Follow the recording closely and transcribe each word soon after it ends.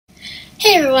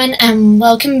Hey everyone, and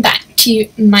welcome back to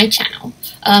my channel.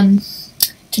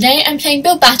 Today I'm playing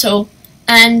Build Battle,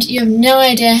 and you have no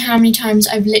idea how many times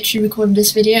I've literally recorded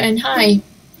this video, and hi.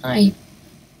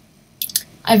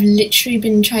 I've literally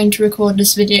been trying to record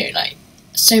this video like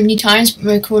so many times, but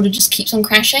my recorder just keeps on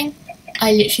crashing.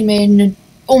 I literally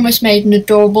almost made an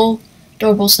adorable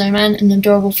snowman and an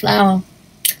adorable flower.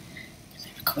 And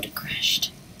my recorder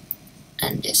crashed.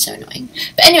 And it's so annoying.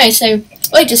 But anyway, so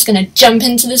we're just gonna jump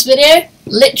into this video,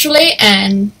 literally,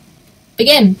 and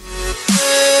begin.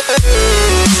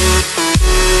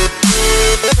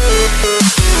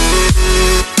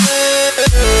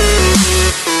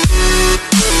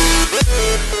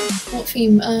 What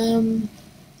theme?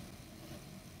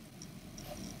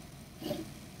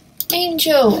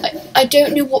 Angel. I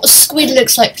don't know what a squid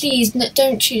looks like. Please,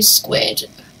 don't choose squid.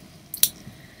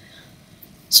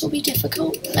 This will be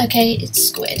difficult. Okay, it's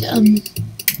squid.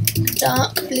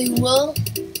 Dark blue wool.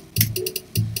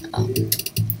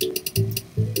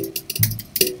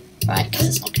 Right, because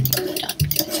it's not going to be dark blue,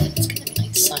 so it's going to be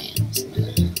like cyan or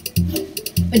something.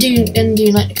 We're going to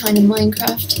do like the kind of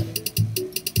Minecraft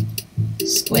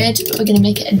squid, but we're going to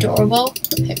make it adorable,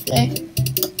 hopefully.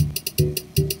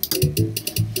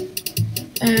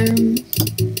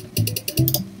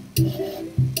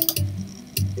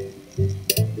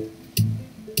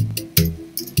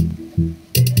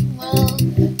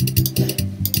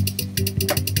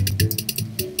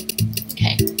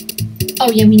 Oh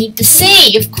yeah, we need the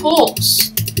sea, of course.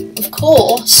 Of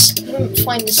course. You wouldn't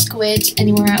find the squid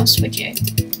anywhere else, would you?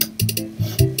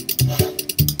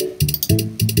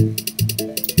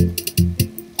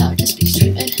 That would just be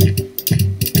stupid.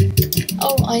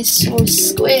 Oh, I saw a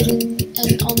squid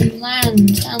and on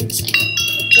land dancing.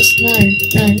 Just no,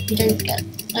 you don't get.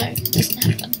 No, it doesn't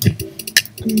happen.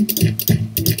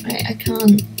 Right,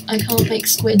 I can't make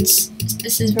squids.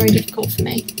 This is very difficult for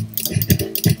me.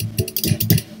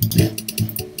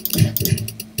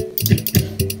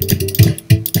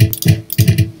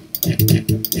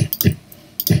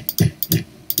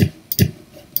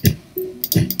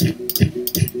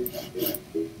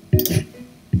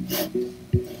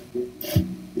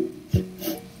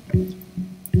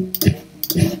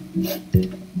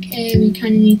 Okay, we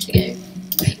kind of need to go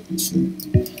make some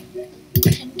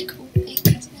tentacle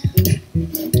things now.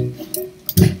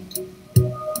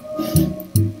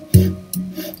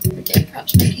 Okay,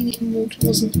 perhaps making it immortal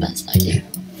wasn't the best idea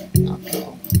after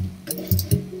all.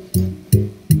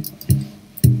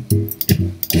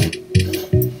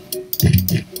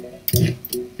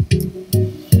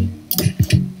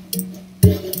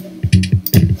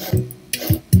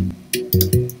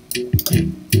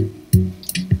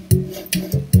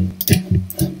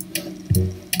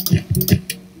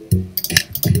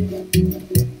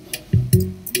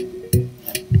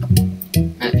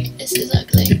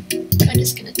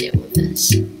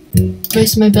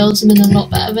 Most of my builds have been a lot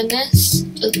better than this,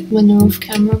 just when they're off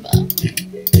camera, but,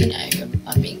 you know,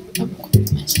 I'm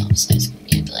recording myself, so it's going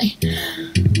to be ugly.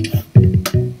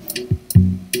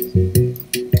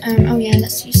 Oh yeah,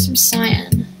 let's use some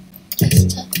cyan, just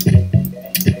to...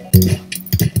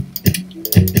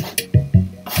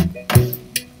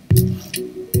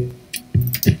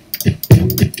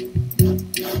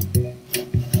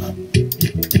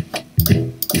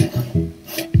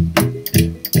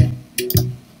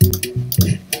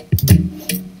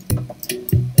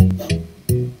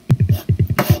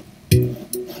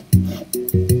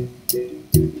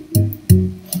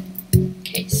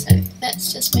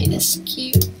 Let's just make this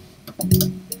cute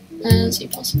as we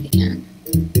possibly can,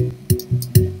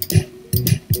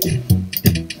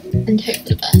 and hope for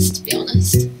the best, to be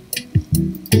honest,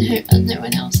 and hope that no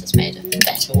one else has made a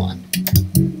better one.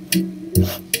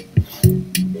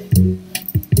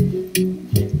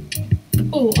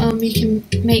 Oh, we can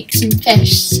make some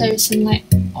fish, so some like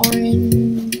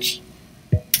orange.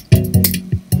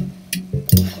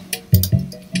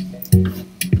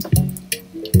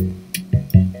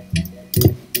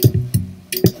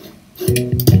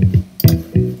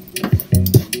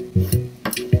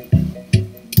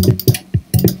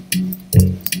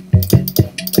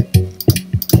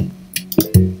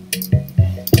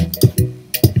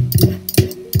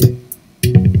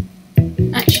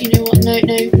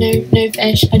 No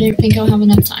fish. I don't think I'll have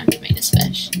enough time to make this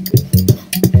fish.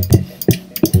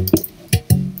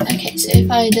 Okay, so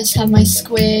if I just have my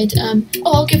squid, oh,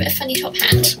 I'll give it a funny top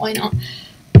hat, why not?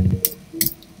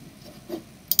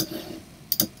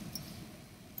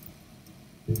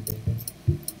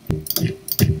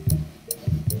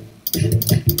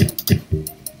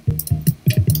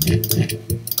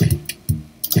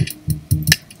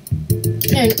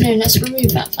 No, let's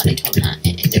remove that funny top hat.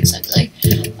 It looks ugly.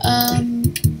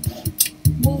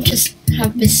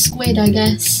 have this squid, I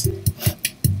guess,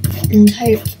 and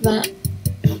hope that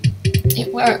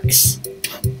it works.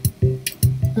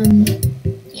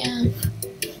 Yeah.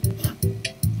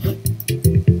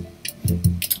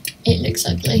 It looks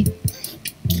ugly.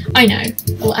 I know.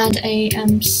 We'll add a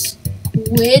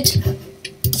squid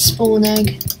spawn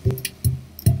egg.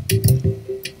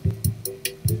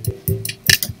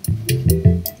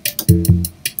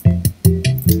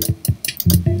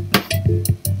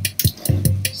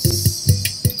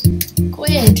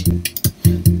 Squid.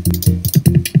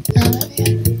 There we go.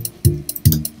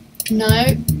 No.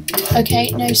 Okay,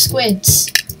 no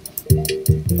squids.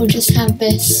 We'll just have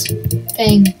this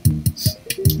thing.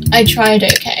 I tried,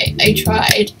 okay, I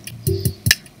tried.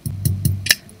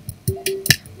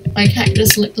 My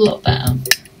cactus looked a lot better.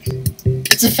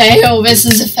 It's a fail, this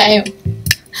is a fail.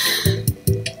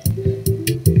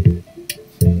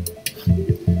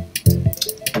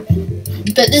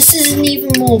 But this is an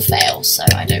even more fail, so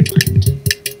I don't mind.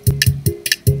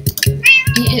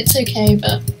 It's okay,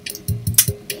 but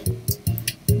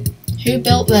who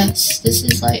built this? This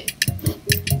is like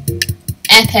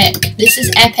epic. This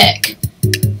is epic.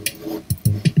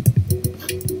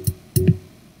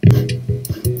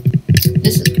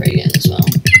 This is pretty good as well.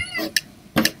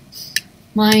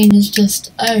 Mine is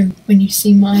just, oh, when you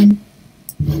see mine.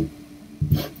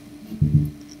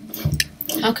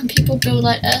 How can people build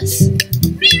like this?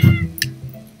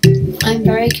 I'm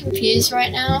very confused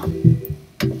right now.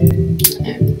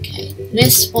 Okay,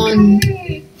 this one,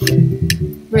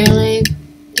 really?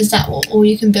 Is that all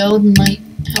you can build in like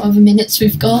however minutes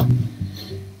we've got?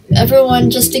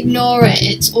 Everyone just ignore it,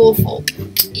 it's awful.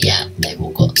 Yeah, they've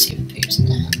all got super poops in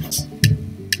their hands.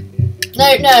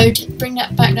 No, bring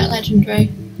that back, that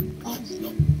legendary. Oh.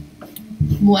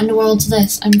 What in the world's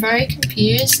this? I'm very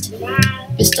confused.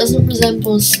 This doesn't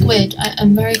resemble a squid.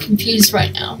 I'm very confused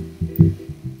right now.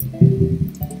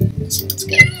 This one's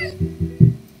good.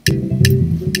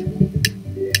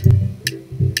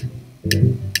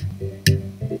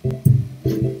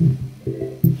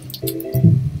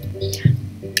 Yeah.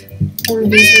 All of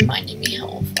these are reminding me how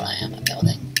awful I am at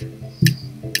building.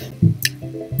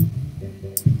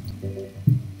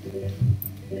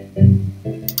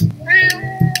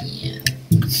 Yeah.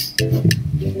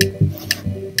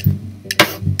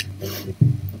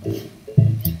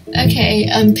 Okay,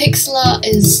 pixel art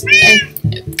is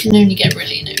can only get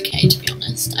really an okay, to be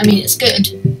honest. I mean, it's good,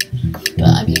 but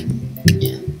I mean,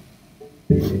 yeah.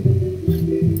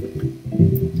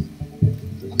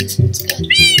 Well, this one's good.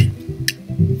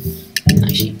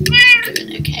 Actually, good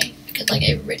and okay. I could like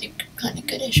a really kind of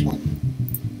goodish one.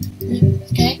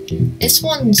 Okay, this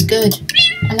one's good.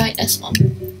 I like this one.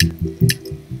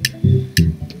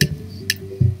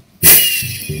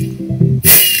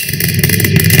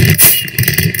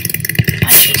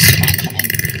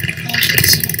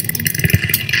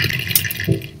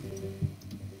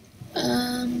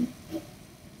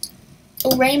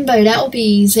 Oh, rainbow, that'll be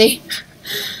easy.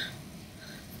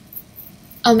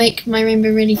 I'll make my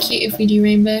rainbow really cute if we do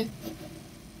rainbow.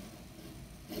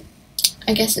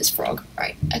 I guess it's frog,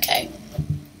 right, okay.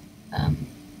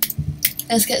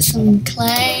 Let's get some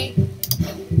clay.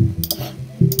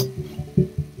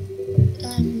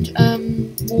 And,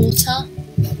 water.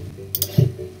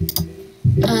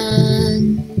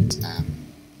 And,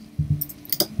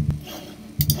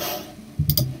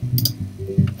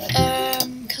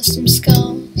 custom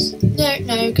skulls.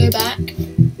 No, go back.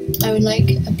 I would like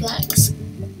a black,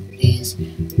 please.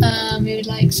 We would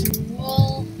like some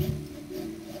wool,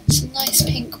 some nice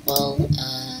pink wool,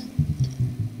 and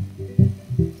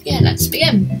yeah, let's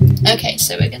begin. Okay,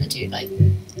 so we're gonna do like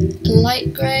a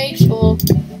light grey for.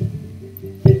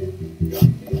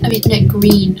 I mean, no,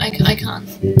 green. I can't.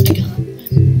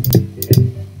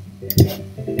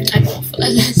 I'm awful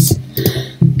at this.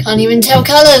 Can't even tell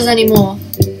colours anymore.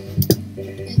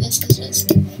 This.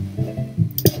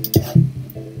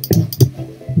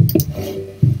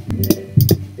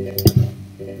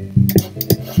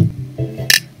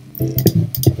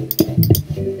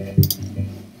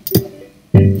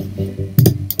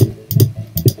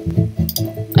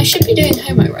 I should be doing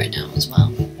homework right now as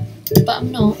well, but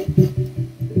I'm not.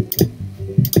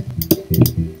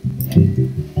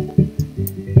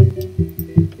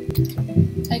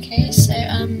 Okay, so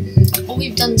all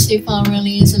we've done so far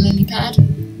really is a lily pad.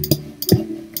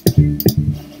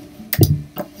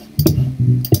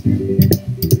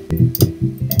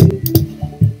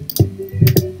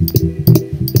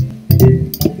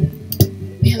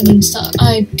 We haven't even started.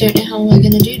 I don't know how we're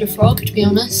gonna do the frog, to be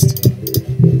honest.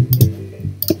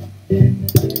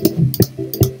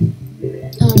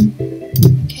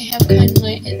 Okay, have kind of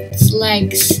like its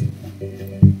legs.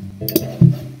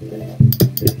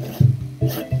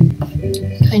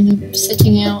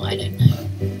 sitting out, I don't know.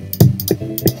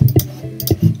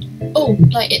 Oh,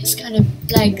 like its kind of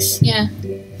legs, yeah.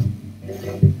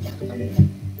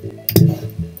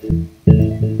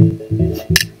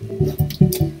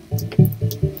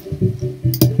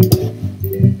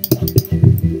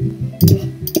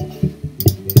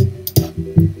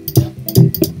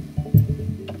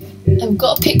 I've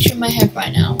got a picture in my head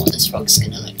right now what this frog's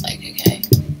gonna look like, okay?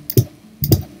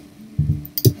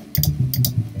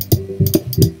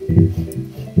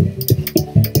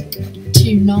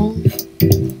 Too long.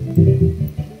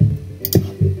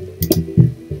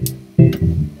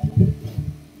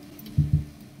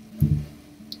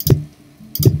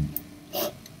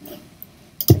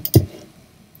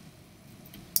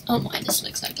 Oh my, this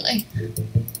looks ugly.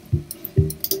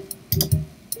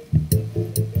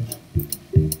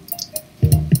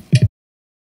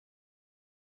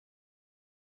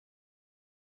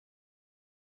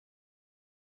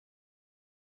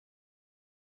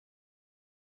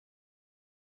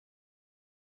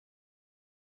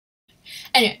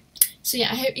 Anyway, so yeah,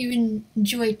 I hope you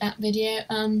enjoyed that video.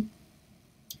 And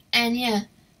yeah,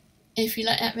 if you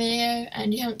like that video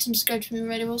and you haven't subscribed to me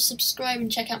already, well, subscribe and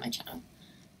check out my channel.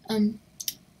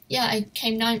 Yeah, I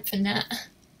came 9th in that.